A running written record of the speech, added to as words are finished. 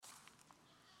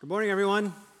Good morning,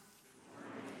 everyone.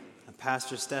 I'm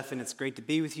Pastor Stephen. It's great to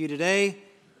be with you today.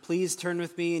 Please turn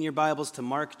with me in your Bibles to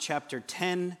Mark chapter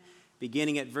 10,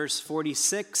 beginning at verse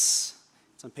 46.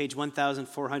 It's on page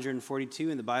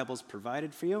 1442 in the Bibles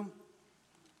provided for you.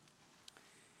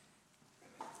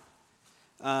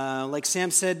 Like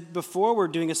Sam said before, we're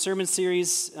doing a sermon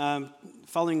series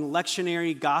following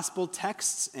lectionary gospel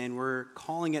texts, and we're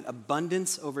calling it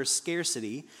Abundance Over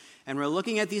Scarcity. And we're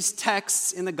looking at these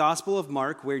texts in the Gospel of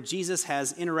Mark where Jesus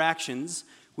has interactions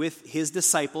with his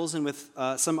disciples and with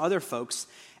some other folks,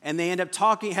 and they end up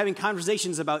having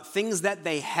conversations about things that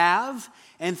they have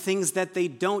and things that they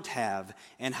don't have,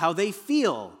 and how they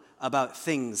feel about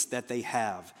things that they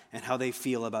have and how they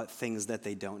feel about things that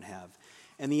they don't have.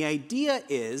 And the idea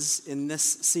is, in this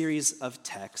series of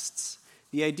texts,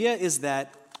 the idea is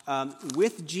that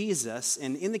with Jesus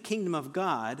and in the kingdom of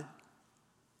God,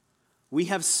 we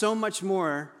have so much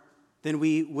more than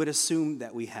we would assume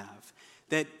that we have.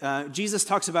 That Jesus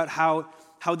talks about how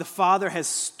the Father has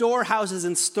storehouses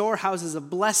and storehouses of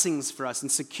blessings for us and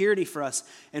security for us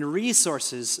and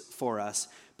resources for us.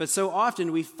 But so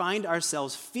often we find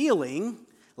ourselves feeling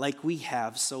like we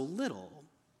have so little.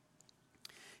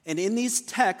 And in these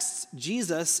texts,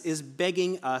 Jesus is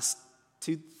begging us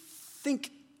to think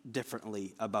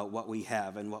differently about what we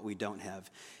have and what we don't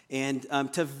have. And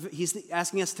he's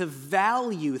asking us to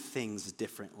value things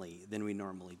differently than we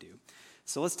normally do.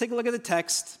 So let's take a look at the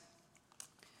text.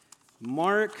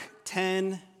 Mark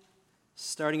 10,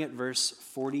 starting at verse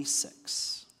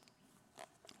 46.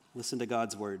 Listen to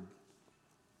God's word.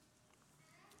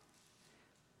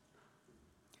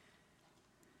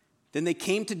 Then they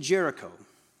came to Jericho.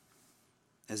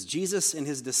 As Jesus and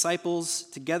his disciples,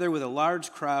 together with a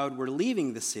large crowd, were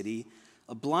leaving the city,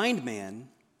 a blind man,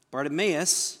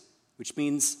 Bartimaeus, which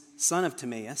means son of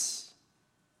Timaeus,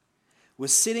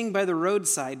 was sitting by the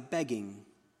roadside begging.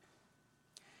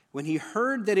 When he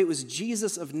heard that it was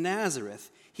Jesus of Nazareth,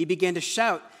 he began to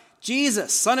shout,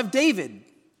 "Jesus, son of David,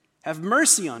 have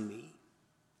mercy on me."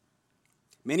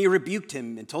 Many rebuked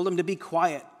him and told him to be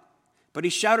quiet, but he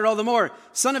shouted all the more,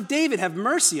 "Son of David, have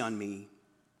mercy on me."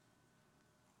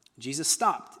 Jesus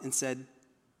stopped and said,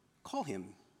 "Call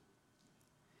him."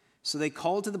 So they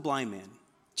called to the blind man,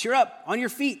 "Cheer up, on your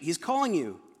feet, he's calling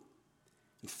you."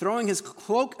 And throwing his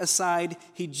cloak aside,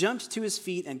 he jumped to his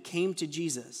feet and came to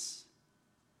Jesus.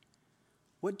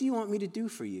 "What do you want me to do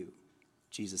for you?"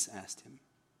 Jesus asked him.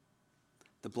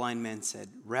 The blind man said,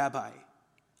 "Rabbi,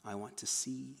 I want to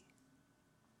see."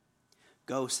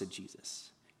 "Go," said Jesus,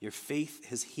 "your faith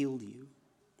has healed you."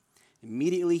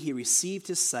 Immediately he received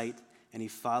his sight, and he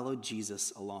followed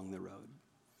Jesus along the road.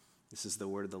 This is the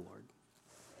word of the Lord.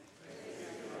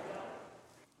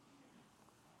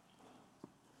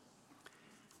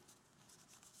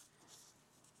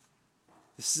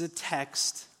 This is a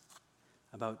text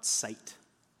about sight.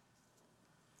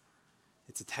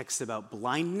 It's a text about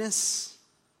blindness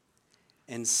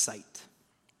and sight.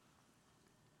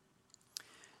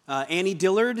 Annie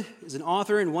Dillard is an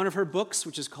author in one of her books,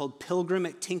 which is called Pilgrim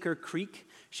at Tinker Creek.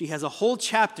 She has a whole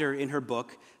chapter in her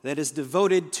book that is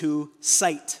devoted to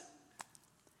sight.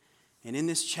 And in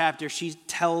this chapter, she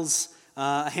tells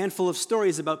a handful of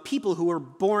stories about people who were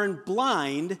born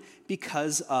blind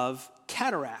because of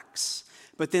cataracts.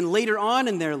 But then later on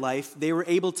in their life, they were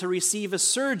able to receive a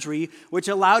surgery which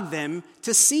allowed them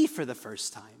to see for the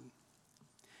first time.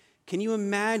 Can you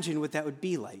imagine what that would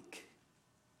be like?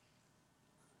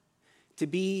 To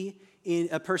be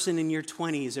a person in your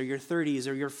 20s or your 30s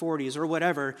or your 40s or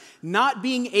whatever, not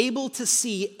being able to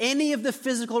see any of the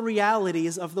physical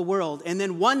realities of the world, and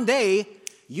then one day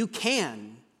you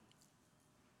can.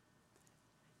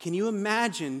 Can you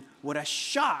imagine what a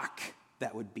shock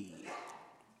that would be?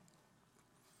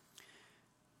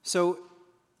 So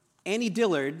Annie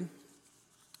Dillard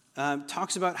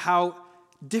talks about how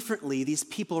differently these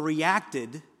people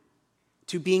reacted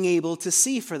to being able to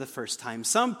see for the first time.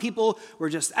 Some people were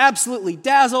just absolutely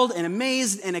dazzled and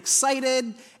amazed and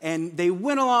excited, and they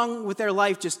went along with their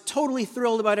life just totally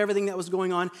thrilled about everything that was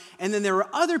going on. And then there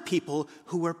were other people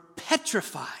who were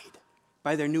petrified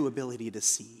by their new ability to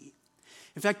see.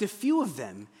 In fact, a few of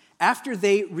them, after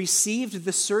they received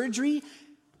the surgery,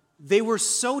 they were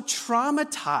so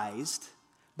traumatized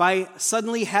by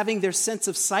suddenly having their sense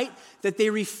of sight that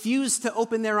they refused to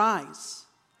open their eyes.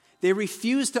 They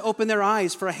refused to open their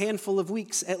eyes for a handful of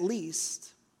weeks at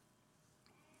least.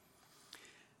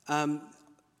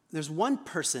 There's one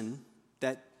person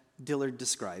that Dillard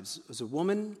describes. It was a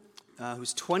woman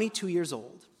who's 22 years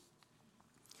old.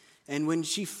 And when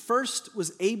she first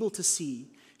was able to see,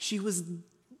 she was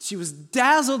She was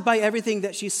dazzled by everything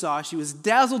that she saw. She was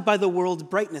dazzled by the world's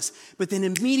brightness. But then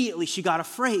immediately she got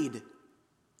afraid.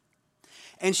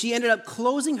 And she ended up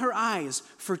closing her eyes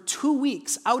for 2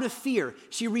 weeks out of fear.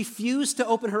 She refused to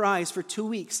open her eyes for 2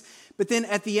 weeks. But then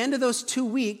at the end of those 2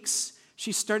 weeks,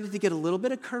 she started to get a little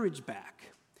bit of courage back.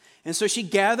 And so she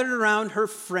gathered around her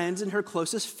friends and her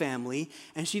closest family,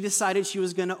 and she decided she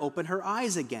was going to open her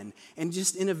eyes again. And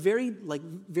just in a very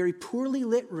poorly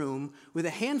lit room with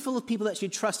a handful of people that she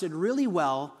trusted really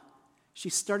well, she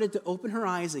started to open her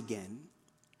eyes again.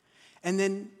 And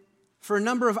then for a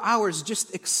number of hours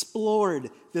just explored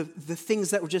the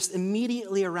things that were just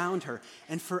immediately around her.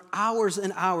 And for hours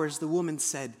and hours, the woman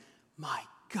said, my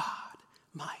God,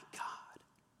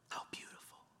 how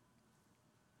beautiful.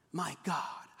 My God,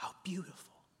 how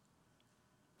beautiful.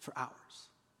 For hours.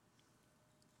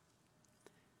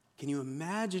 Can you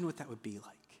imagine what that would be like?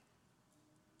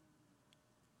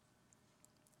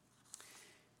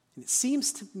 And it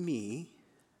seems to me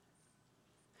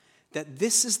that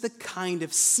this is the kind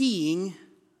of seeing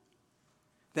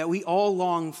that we all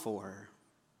long for.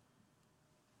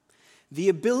 The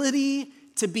ability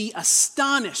to be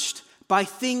astonished by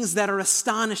things that are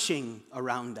astonishing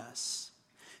around us.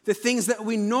 The things that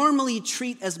we normally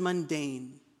treat as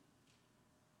mundane.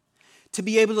 To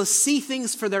be able to see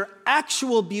things for their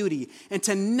actual beauty and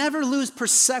to never lose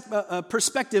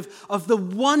perspective of the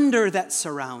wonder that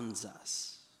surrounds us.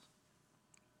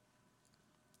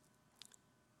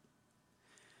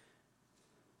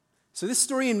 So this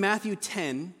story in Matthew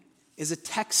 10 is a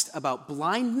text about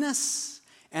blindness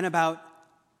and about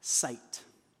sight.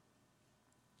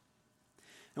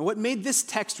 And what made this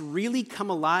text really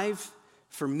come alive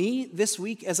for me this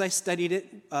week as I studied it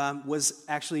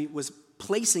was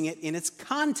placing it in its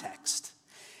context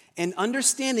and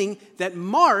understanding that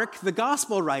Mark, the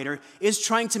gospel writer, is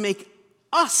trying to make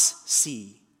us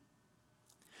see.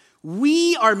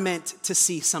 We are meant to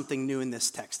see something new in this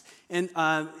text. And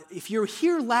if you're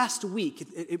here last week,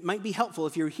 it might be helpful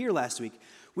if you were here last week.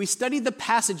 We studied the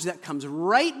passage that comes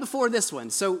right before this one.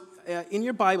 So in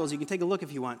your Bibles, you can take a look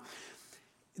if you want.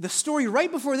 The story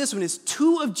right before this one is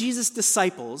two of Jesus'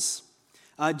 disciples,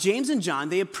 James and John.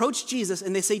 They approach Jesus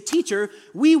and they say, "Teacher,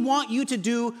 we want you to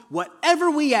do whatever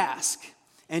we ask."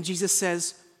 And Jesus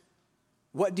says,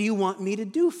 "What do you want me to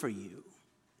do for you?"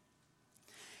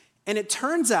 And it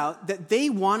turns out that they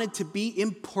wanted to be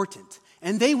important.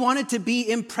 And they wanted to be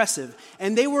impressive.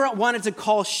 And they wanted to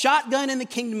call shotgun in the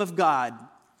kingdom of God.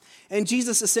 And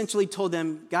Jesus essentially told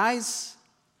them, "Guys,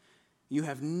 you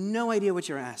have no idea what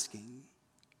you're asking."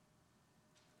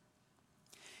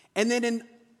 And then in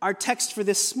our text for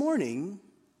this morning,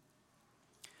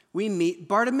 we meet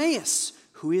Bartimaeus,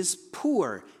 who is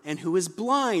poor and who is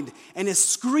blind and is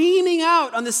screaming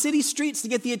out on the city streets to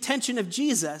get the attention of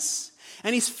Jesus.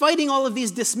 And he's fighting all of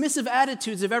these dismissive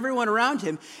attitudes of everyone around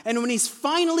him. And when he's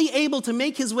finally able to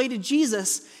make his way to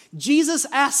Jesus, Jesus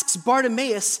asks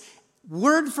Bartimaeus,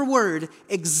 word for word,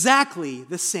 exactly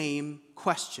the same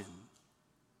question.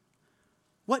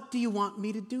 "What do you want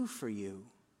me to do for you?"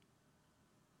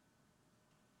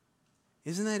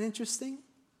 Isn't that interesting?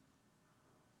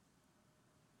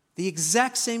 The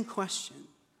exact same question.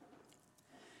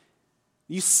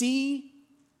 You see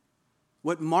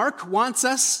what Mark wants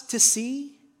us to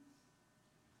see?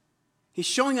 He's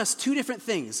showing us two different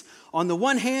things. On the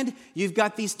one hand, you've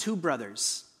got these two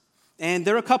brothers, and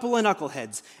they're a couple of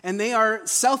knuckleheads, and they are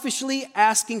selfishly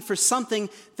asking for something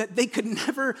that they could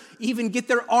never even get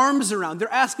their arms around.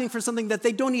 They're asking for something that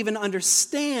they don't even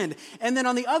understand. And then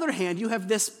on the other hand, you have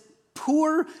this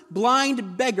poor,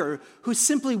 blind beggar who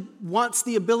simply wants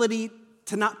the ability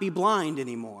to not be blind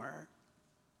anymore.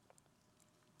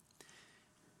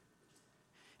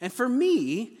 And for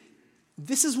me,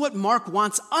 this is what Mark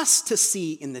wants us to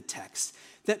see in the text,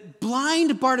 that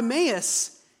blind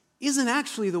Bartimaeus isn't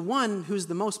actually the one who's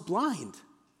the most blind.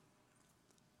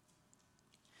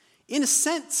 In a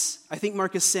sense, I think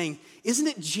Mark is saying, isn't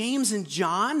it James and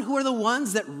John who are the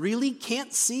ones that really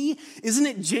can't see? Isn't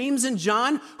it James and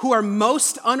John who are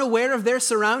most unaware of their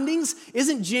surroundings?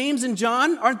 Isn't James and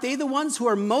John, aren't they the ones who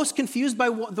are most confused by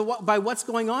what's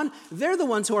going on? They're the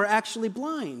ones who are actually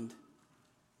blind.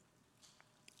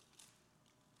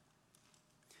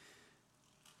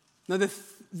 Now, the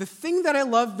thing that I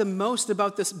love the most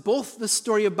about this, both the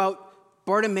story about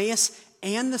Bartimaeus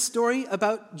and the story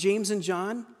about James and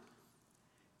John,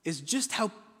 is just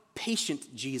how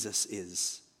patient Jesus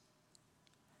is.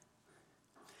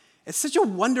 It's such a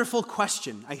wonderful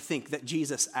question, I think, that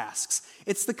Jesus asks.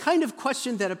 It's the kind of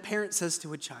question that a parent says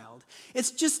to a child. It's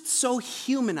just so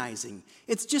humanizing.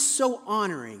 It's just so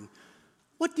honoring.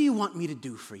 "What do you want me to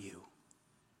do for you?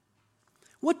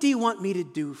 What do you want me to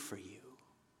do for you?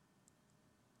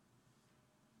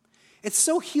 It's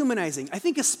so humanizing, I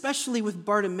think especially with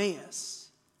Bartimaeus,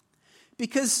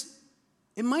 because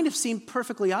it might have seemed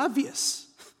perfectly obvious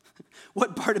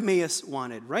what Bartimaeus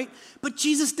wanted, right? But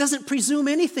Jesus doesn't presume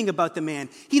anything about the man.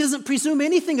 He doesn't presume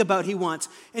anything about what he wants.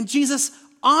 And Jesus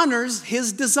honors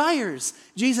his desires.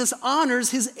 Jesus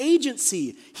honors his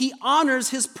agency. He honors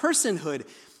his personhood.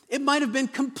 It might have been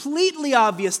completely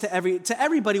obvious to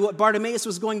everybody what Bartimaeus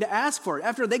was going to ask for.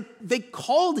 After they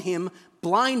called him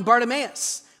blind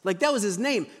Bartimaeus. Like that was his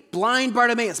name. Blind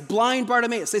Bartimaeus, blind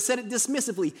Bartimaeus. They said it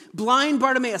dismissively. Blind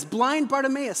Bartimaeus, blind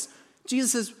Bartimaeus.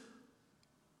 Jesus says,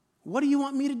 what do you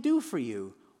want me to do for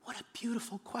you? What a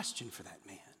beautiful question for that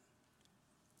man.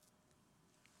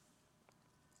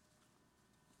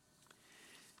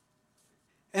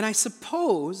 And I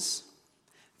suppose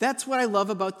that's what I love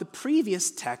about the previous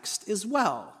text as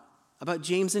well, about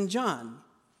James and John.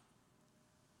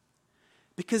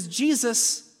 Because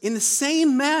Jesus, in the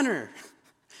same manner,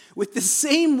 with the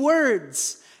same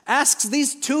words, asks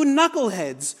these two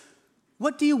knuckleheads,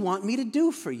 what do you want me to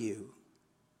do for you?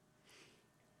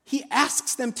 He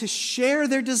asks them to share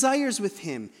their desires with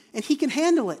him, and he can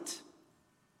handle it.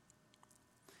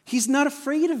 He's not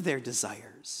afraid of their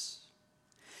desires.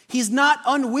 He's not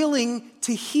unwilling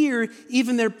to hear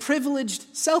even their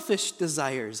privileged, selfish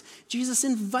desires. Jesus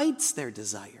invites their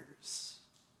desires.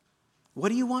 What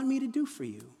do you want me to do for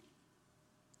you?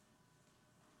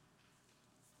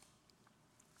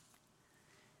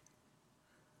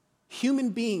 Human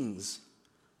beings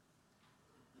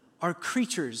are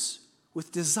creatures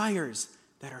with desires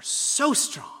that are so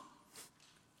strong,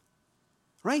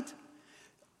 right?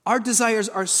 Our desires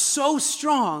are so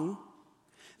strong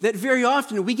that very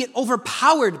often we get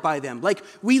overpowered by them. Like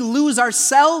we lose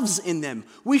ourselves in them.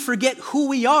 We forget who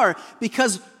we are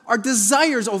because our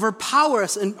desires overpower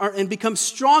us and become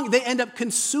strong. They end up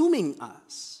consuming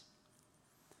us.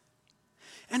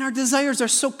 And our desires are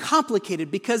so complicated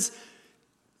because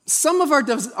some of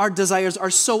our desires are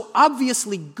so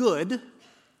obviously good,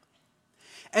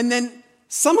 and then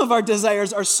some of our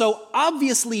desires are so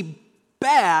obviously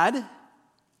bad,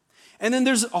 and then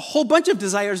there's a whole bunch of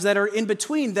desires that are in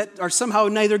between that are somehow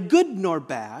neither good nor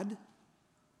bad.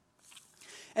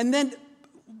 And then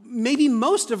maybe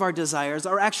most of our desires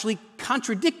are actually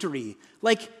contradictory,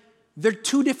 like they're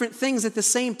two different things at the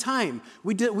same time.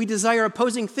 We desire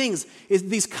opposing things.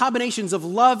 These combinations of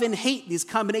love and hate, these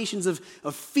combinations of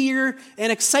fear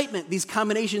and excitement, these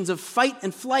combinations of fight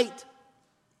and flight.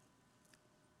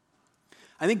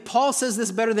 I think Paul says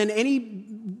this better than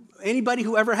anybody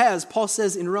who ever has. Paul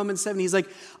says in Romans 7, he's like,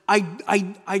 I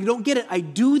don't get it. I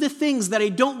do the things that I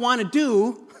don't want to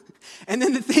do, and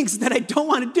then the things that I don't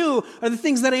want to do are the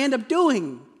things that I end up doing.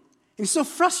 And he's so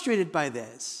frustrated by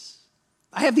this.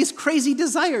 I have these crazy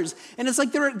desires, and it's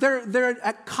like they're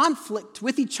at conflict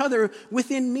with each other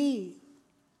within me.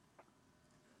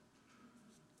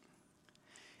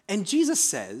 And Jesus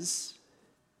says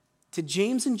to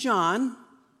James and John,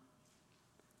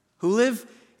 who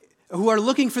are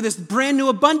looking for this brand new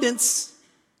abundance,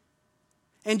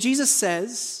 and Jesus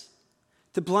says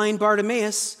to blind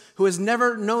Bartimaeus, who has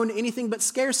never known anything but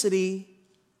scarcity,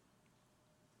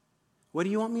 what do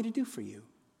you want me to do for you?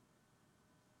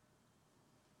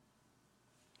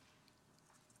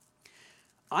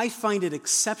 I find it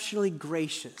exceptionally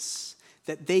gracious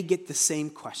that they get the same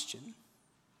question.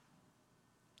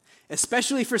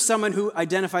 Especially for someone who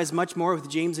identifies much more with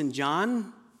James and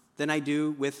John than I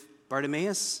do with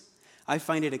Bartimaeus, I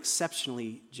find it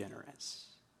exceptionally generous.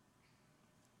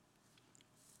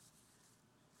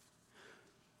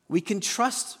 We can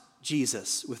trust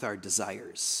Jesus with our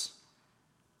desires,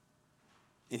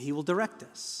 and he will direct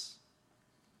us.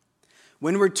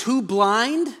 When we're too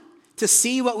blind to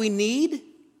see what we need,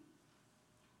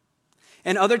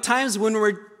 and other times when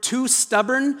we're too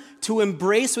stubborn to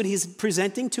embrace what he's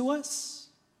presenting to us.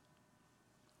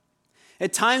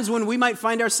 At times when we might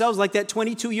find ourselves like that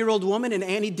 22-year-old woman in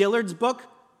Annie Dillard's book.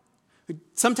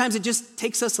 Sometimes it just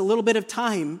takes us a little bit of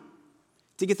time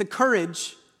to get the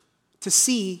courage to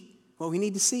see what we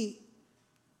need to see.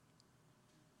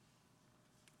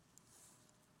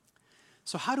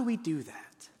 So how do we do that?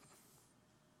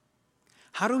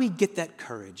 How do we get that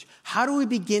courage? How do we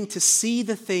begin to see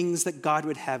the things that God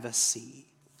would have us see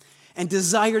and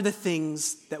desire the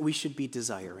things that we should be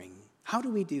desiring? How do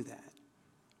we do that?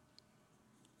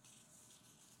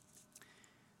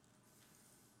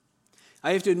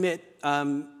 I have to admit,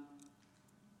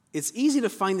 it's easy to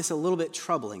find this a little bit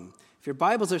troubling. If your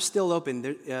Bibles are still open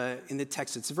in the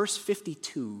text, it's verse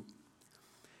 52.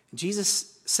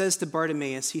 Jesus says to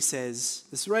Bartimaeus, he says,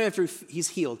 this is right after he's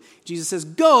healed. Jesus says,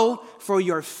 "Go, for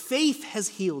your faith has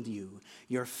healed you."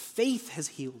 Your faith has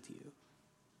healed you.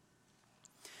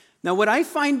 Now, what I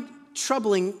find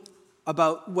troubling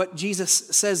about what Jesus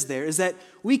says there is that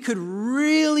we could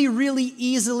really, really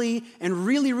easily and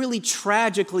really, really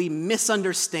tragically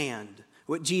misunderstand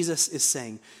what Jesus is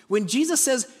saying. When Jesus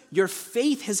says, "Your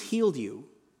faith has healed you,"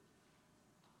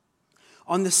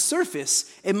 on the surface,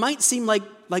 it might seem like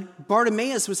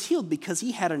Bartimaeus was healed because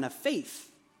he had enough faith,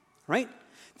 right?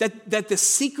 That the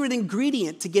secret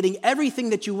ingredient to getting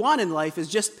everything that you want in life is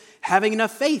just having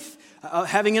enough faith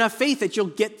that you'll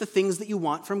get the things that you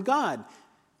want from God.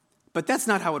 But that's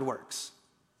not how it works.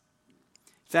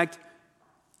 In fact,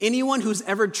 anyone who's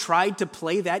ever tried to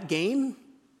play that game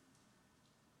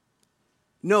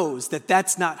knows that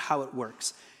that's not how it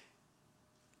works.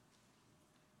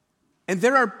 And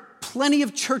there are plenty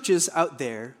of churches out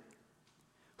there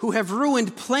who have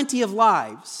ruined plenty of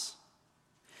lives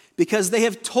because they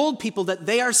have told people that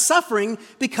they are suffering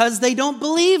because they don't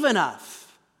believe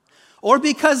enough, or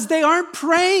because they aren't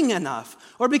praying enough,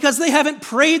 or because they haven't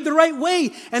prayed the right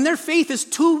way, and their faith is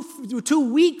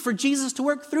too weak for Jesus to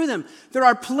work through them. There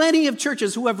are plenty of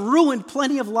churches who have ruined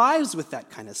plenty of lives with that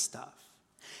kind of stuff.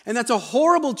 And that's a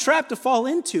horrible trap to fall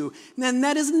into. And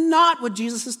that is not what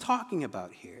Jesus is talking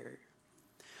about here.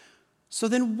 So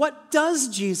then what does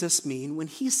Jesus mean when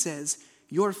he says,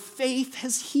 "Your faith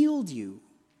has healed you"?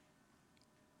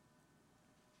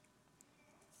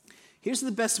 Here's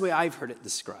the best way I've heard it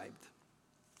described.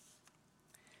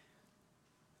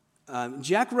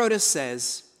 Jack Rodas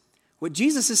says, what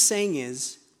Jesus is saying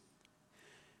is,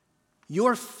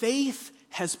 your faith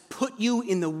has put you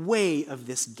in the way of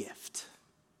this gift.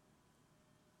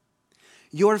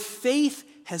 Your faith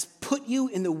has put you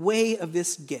in the way of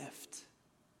this gift.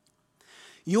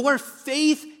 Your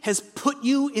faith has put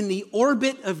you in the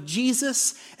orbit of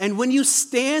Jesus, and when you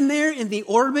stand there in the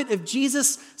orbit of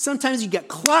Jesus, sometimes you get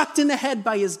clocked in the head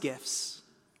by his gifts.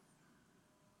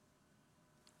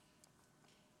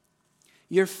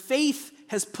 Your faith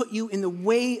has put you in the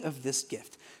way of this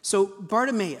gift. So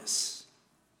Bartimaeus,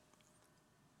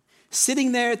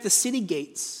 sitting there at the city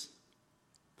gates,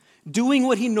 doing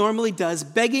what he normally does,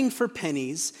 begging for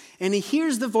pennies, and he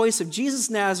hears the voice of Jesus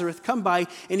Nazareth come by,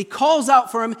 and he calls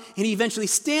out for him, and he eventually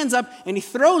stands up, and he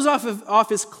throws off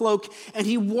his cloak, and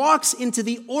he walks into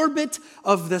the orbit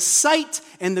of the sight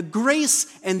and the grace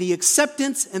and the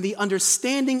acceptance and the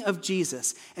understanding of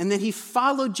Jesus. And then he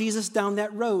followed Jesus down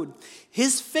that road.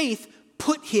 His faith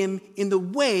put him in the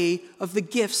way of the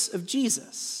gifts of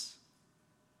Jesus.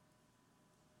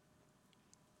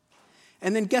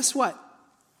 And then guess what?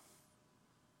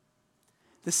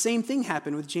 The same thing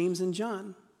happened with James and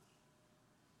John.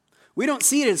 We don't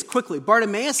see it as quickly.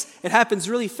 Bartimaeus, it happens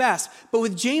really fast. But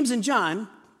with James and John,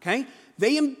 okay,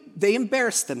 they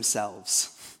embarrassed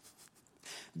themselves.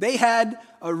 They had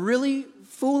a really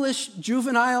foolish,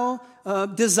 juvenile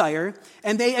desire,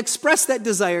 and they expressed that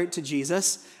desire to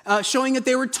Jesus, showing that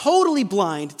they were totally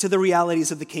blind to the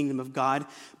realities of the kingdom of God.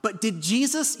 But did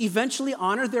Jesus eventually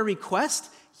honor their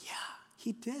request? Yeah,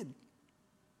 he did.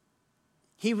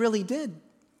 He really did.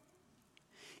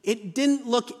 It didn't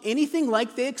look anything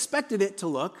like they expected it to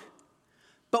look,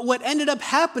 but what ended up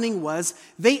happening was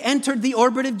they entered the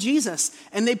orbit of Jesus,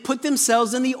 and they put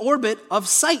themselves in the orbit of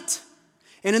sight,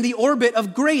 and in the orbit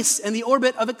of grace, and the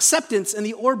orbit of acceptance, and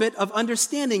the orbit of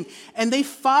understanding, and they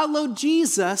followed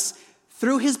Jesus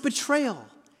through his betrayal,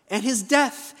 and his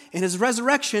death, and his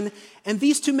resurrection, and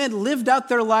these two men lived out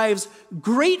their lives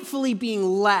gratefully being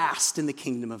last in the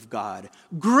kingdom of God,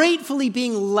 gratefully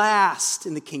being last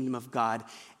in the kingdom of God.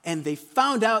 And they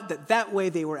found out that way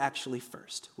they were actually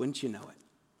first. Wouldn't you know it?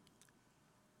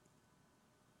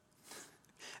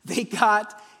 They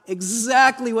got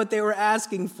exactly what they were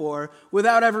asking for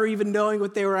without ever even knowing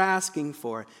what they were asking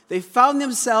for. They found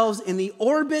themselves in the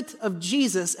orbit of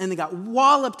Jesus, and they got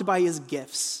walloped by his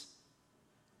gifts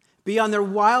beyond their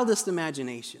wildest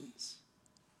imaginations.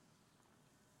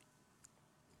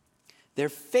 Their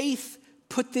faith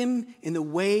put them in the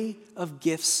way of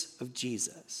gifts of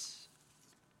Jesus.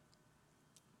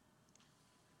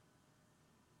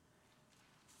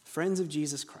 Friends of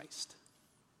Jesus Christ,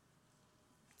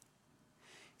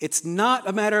 it's not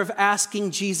a matter of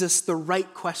asking Jesus the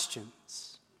right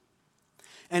questions.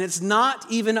 And it's not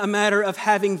even a matter of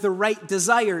having the right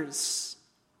desires.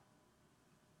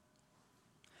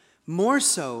 More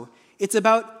so, it's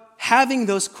about having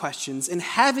those questions and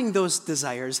having those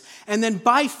desires, and then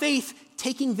by faith,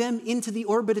 taking them into the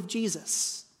orbit of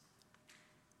Jesus.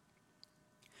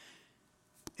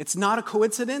 It's not a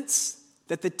coincidence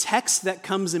that the text that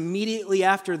comes immediately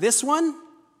after this one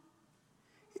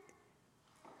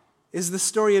is the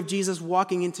story of Jesus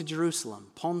walking into Jerusalem,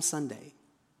 Palm Sunday.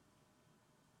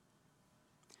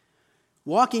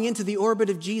 Walking into the orbit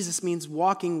of Jesus means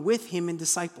walking with him in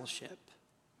discipleship.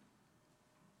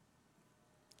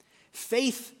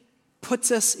 Faith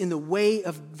puts us in the way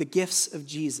of the gifts of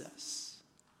Jesus.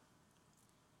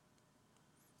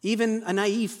 Even a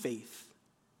naive faith,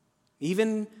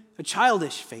 even a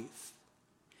childish faith,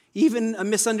 even a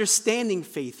misunderstanding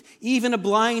faith, even a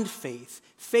blind faith.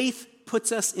 Faith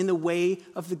puts us in the way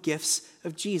of the gifts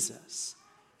of Jesus.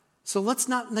 So let's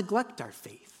not neglect our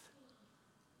faith.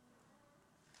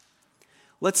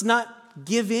 Let's not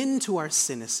give in to our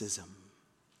cynicism.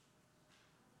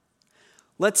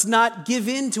 Let's not give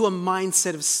in to a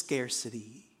mindset of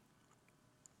scarcity.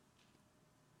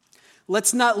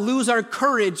 Let's not lose our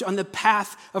courage on the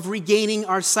path of regaining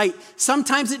our sight.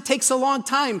 Sometimes it takes a long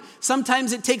time.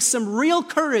 Sometimes it takes some real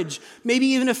courage, maybe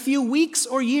even a few weeks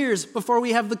or years before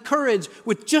we have the courage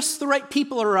with just the right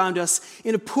people around us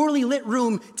in a poorly lit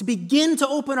room to begin to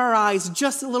open our eyes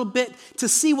just a little bit to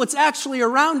see what's actually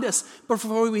around us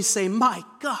before we say, my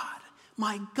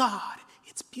God,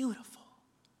 it's beautiful.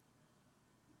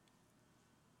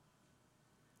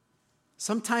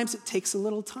 Sometimes it takes a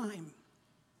little time.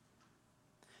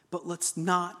 But let's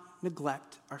not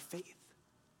neglect our faith.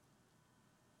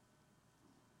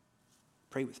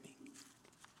 Pray with me.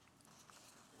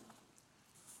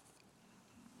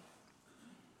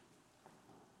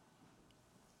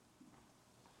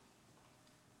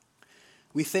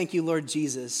 We thank you, Lord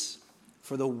Jesus,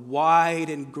 for the wide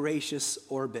and gracious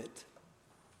orbit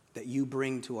that you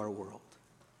bring to our world.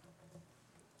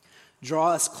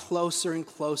 Draw us closer and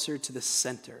closer to the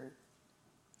center,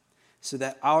 so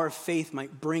that our faith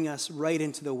might bring us right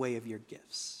into the way of your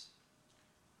gifts.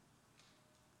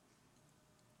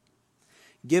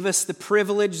 Give us the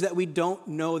privilege that we don't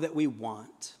know that we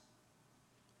want.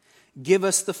 Give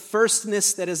us the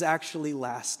firstness that is actually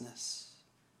lastness.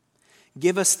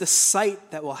 Give us the sight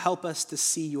that will help us to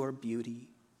see your beauty.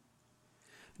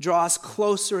 Draw us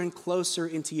closer and closer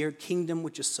into your kingdom,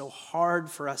 which is so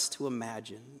hard for us to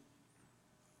imagine.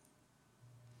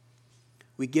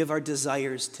 We give our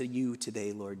desires to you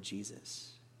today, Lord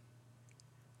Jesus.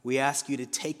 We ask you to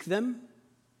take them,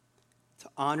 to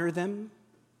honor them,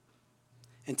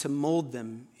 and to mold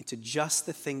them into just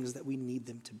the things that we need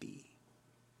them to be.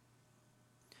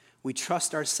 We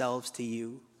trust ourselves to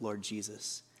you, Lord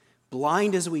Jesus,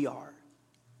 blind as we are,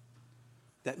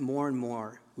 that more and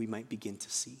more we might begin to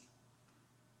see.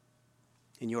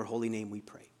 In your holy name we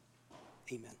pray.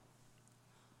 Amen.